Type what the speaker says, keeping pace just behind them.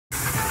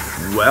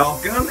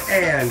Welcome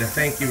and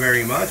thank you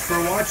very much for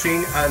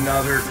watching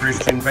another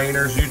Christian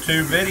Painters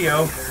YouTube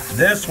video.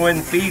 This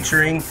one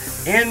featuring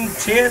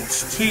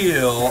intense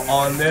teal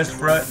on this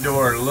front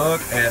door.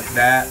 Look at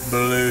that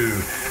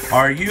blue.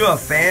 Are you a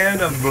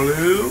fan of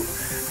blue?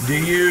 Do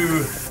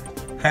you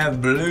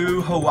have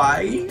blue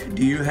Hawaii?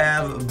 Do you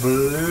have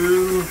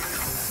blue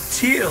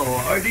teal?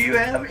 Or do you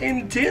have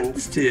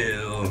intense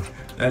teal?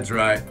 That's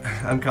right,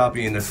 I'm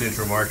copying the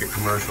Central Market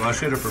commercial. I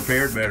should have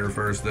prepared better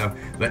first though.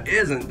 But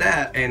isn't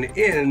that an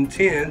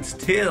intense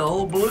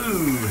teal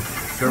blue?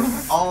 For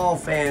all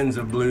fans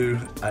of blue,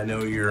 I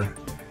know you're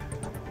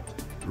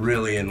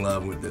really in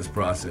love with this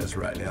process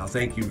right now.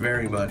 Thank you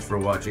very much for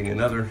watching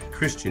another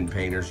Christian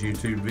Painters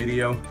YouTube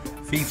video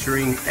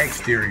featuring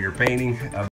exterior painting of